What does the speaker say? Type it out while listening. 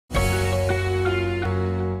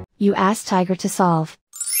You ask Tiger to solve.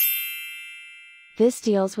 This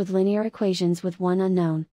deals with linear equations with one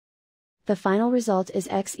unknown. The final result is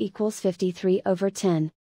x equals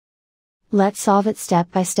 53/10. Let's solve it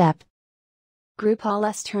step by step. Group all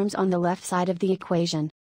s terms on the left side of the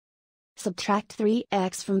equation. Subtract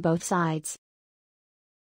 3x from both sides.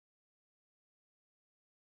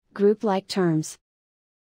 Group like terms.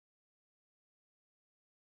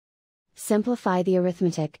 Simplify the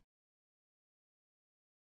arithmetic.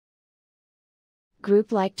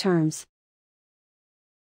 Group like terms.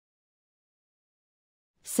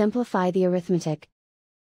 Simplify the arithmetic.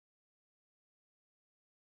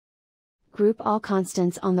 Group all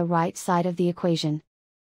constants on the right side of the equation.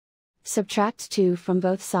 Subtract 2 from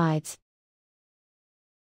both sides.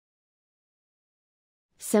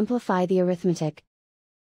 Simplify the arithmetic.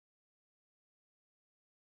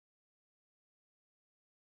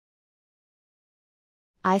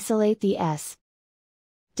 Isolate the s.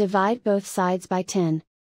 Divide both sides by 10.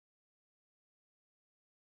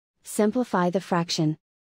 Simplify the fraction.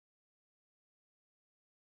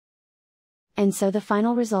 And so the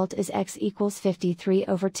final result is x equals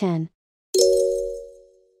 53/10.